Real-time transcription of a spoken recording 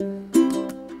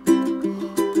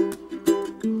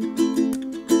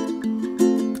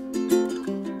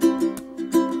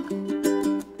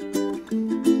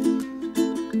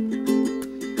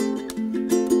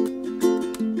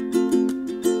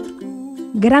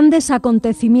Grandes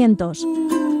acontecimientos.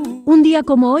 Un día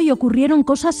como hoy ocurrieron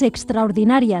cosas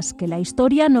extraordinarias que la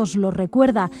historia nos lo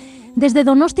recuerda. Desde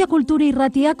Donostia Kultura y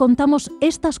Ratia contamos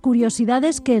estas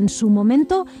curiosidades que en su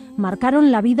momento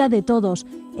marcaron la vida de todos,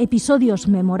 episodios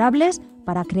memorables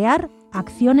para crear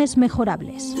acciones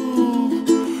mejorables.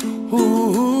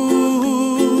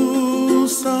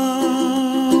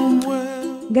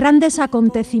 Grandes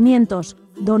acontecimientos,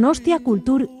 Donostia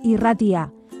Kultura y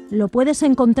Ratia. Lo puedes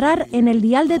encontrar en el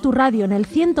dial de tu radio, en el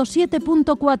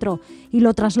 107.4, y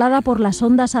lo traslada por las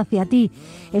ondas hacia ti.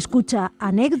 Escucha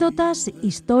anécdotas,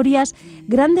 historias,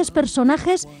 grandes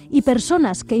personajes y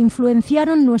personas que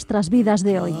influenciaron nuestras vidas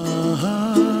de hoy.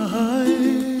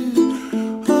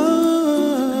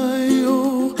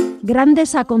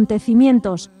 Grandes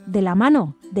acontecimientos, de la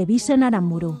mano de Bisen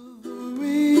Aramburu.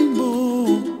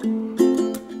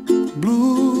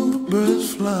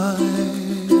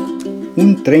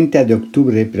 Un 30 de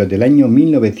octubre, pero del año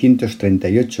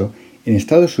 1938, en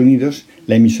Estados Unidos,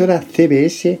 la emisora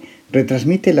CBS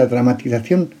retransmite la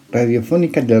dramatización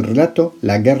radiofónica del relato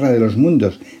La Guerra de los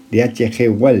Mundos, de H.G.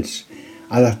 Wells,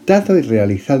 adaptado y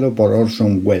realizado por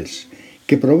Orson Welles,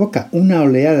 que provoca una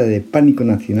oleada de pánico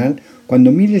nacional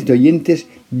cuando miles de oyentes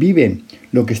viven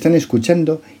lo que están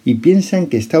escuchando y piensan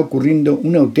que está ocurriendo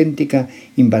una auténtica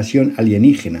invasión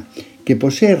alienígena, que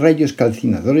posee rayos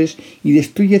calcinadores y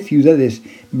destruye ciudades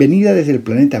venidas desde el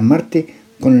planeta Marte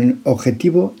con el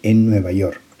objetivo en Nueva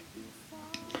York.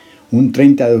 Un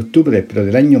 30 de octubre, pero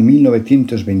del año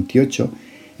 1928,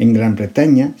 en Gran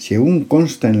Bretaña, según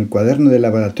consta en el cuaderno de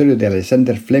laboratorio de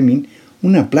Alexander Fleming,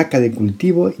 una placa de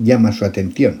cultivo llama su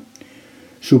atención.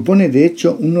 Supone, de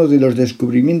hecho, uno de los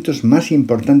descubrimientos más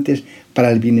importantes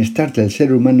para el bienestar del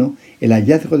ser humano, el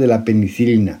hallazgo de la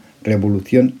penicilina,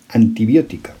 revolución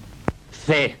antibiótica.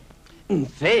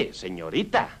 C,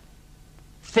 señorita.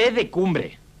 C de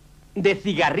cumbre. De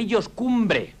cigarrillos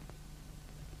cumbre.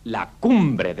 La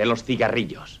cumbre de los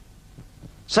cigarrillos.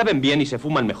 Saben bien y se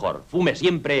fuman mejor. Fume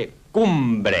siempre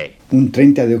cumbre. Un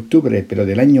 30 de octubre, pero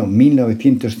del año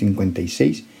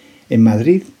 1956, en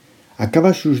Madrid,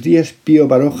 acaba sus días Pío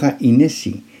Baroja y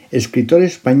Nessi, escritor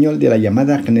español de la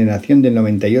llamada generación del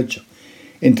 98.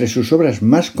 Entre sus obras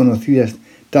más conocidas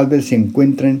tal vez se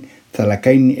encuentran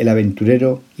Zalacain el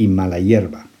aventurero y Mala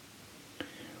hierba.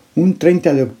 Un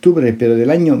 30 de octubre, pero del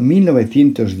año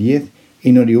 1910,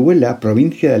 en Orihuela,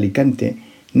 provincia de Alicante,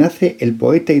 nace el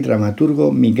poeta y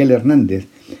dramaturgo Miguel Hernández,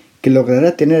 que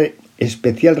logrará tener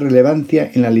especial relevancia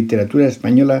en la literatura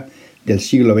española del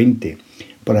siglo XX,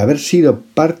 por haber sido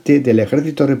parte del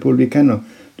ejército republicano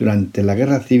durante la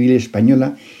Guerra Civil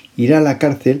Española. Irá a la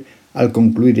cárcel al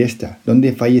concluir esta,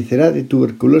 donde fallecerá de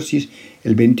tuberculosis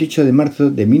el 28 de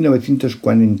marzo de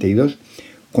 1942,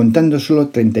 contando solo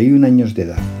 31 años de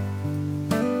edad.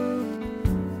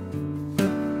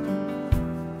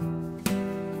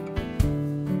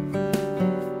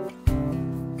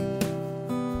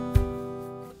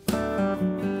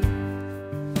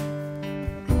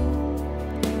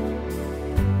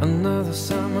 Another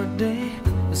summer day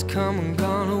has come and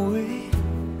gone away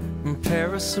from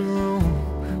Paris or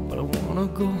Rome, but I wanna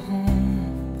go home.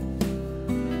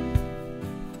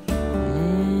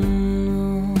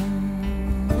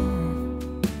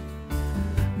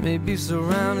 Maybe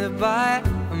surrounded by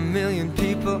a million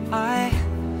people, I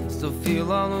still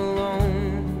feel all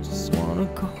alone. Just wanna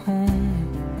go home.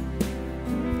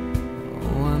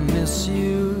 Oh, I miss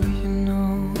you, you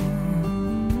know.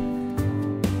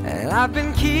 And I've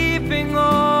been keeping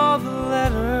all the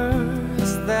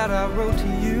letters that I wrote to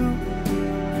you,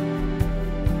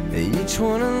 each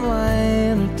one a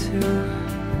line or two.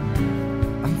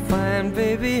 I'm fine,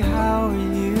 baby, how are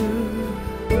you?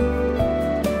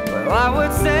 Well, I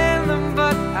would send them,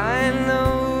 but I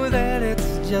know that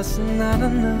it's just not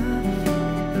enough.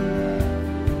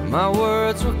 My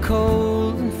words were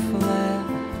cold and flat,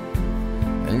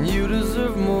 and you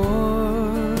deserve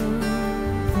more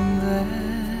than that.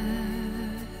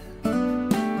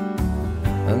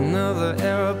 Another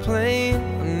aeroplane,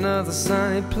 another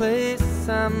sunny place.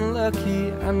 I'm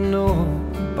lucky, I know,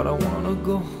 but I wanna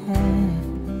go home.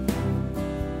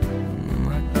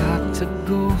 I got to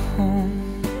go home.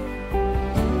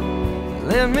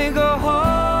 Let me go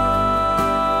home.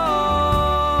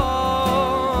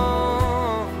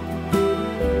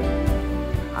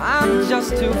 I'm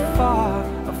just too far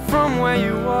from where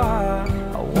you are.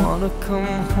 I wanna come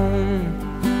home.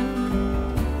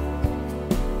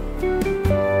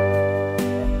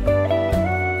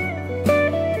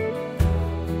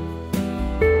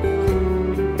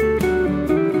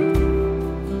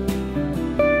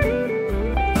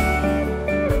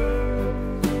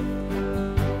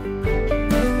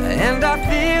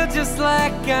 just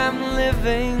like I'm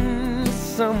living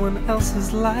someone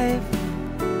else's life.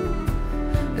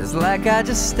 It's like I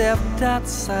just stepped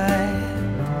outside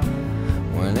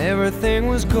when everything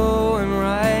was going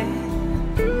right.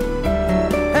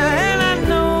 And I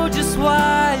know just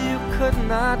why you could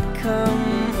not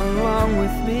come along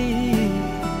with me.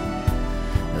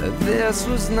 This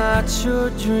was not your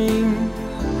dream,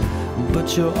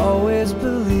 but you always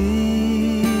believed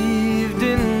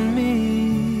in me.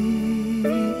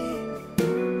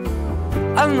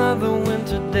 Another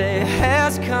winter day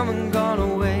has come and gone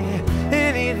away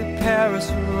in either Paris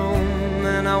or Rome,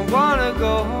 and I wanna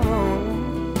go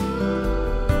home.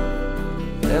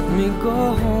 Let me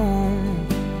go home.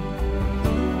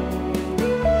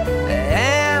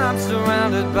 And I'm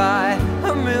surrounded by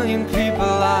a million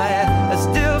people. I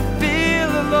still feel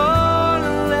alone,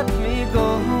 and let me go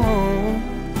home.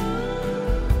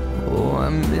 Oh, I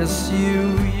miss you,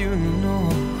 you know.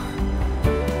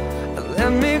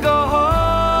 Let me go home.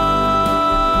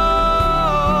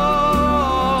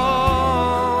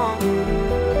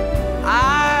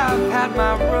 I've had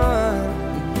my run,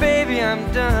 baby, I'm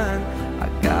done. I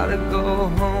gotta go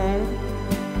home.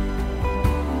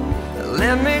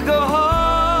 Let me go home.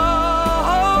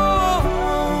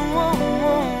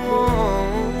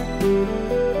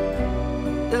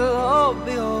 It'll all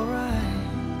be alright.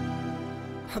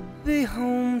 I'll be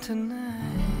home tonight.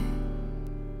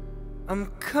 I'm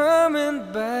coming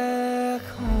back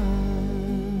home.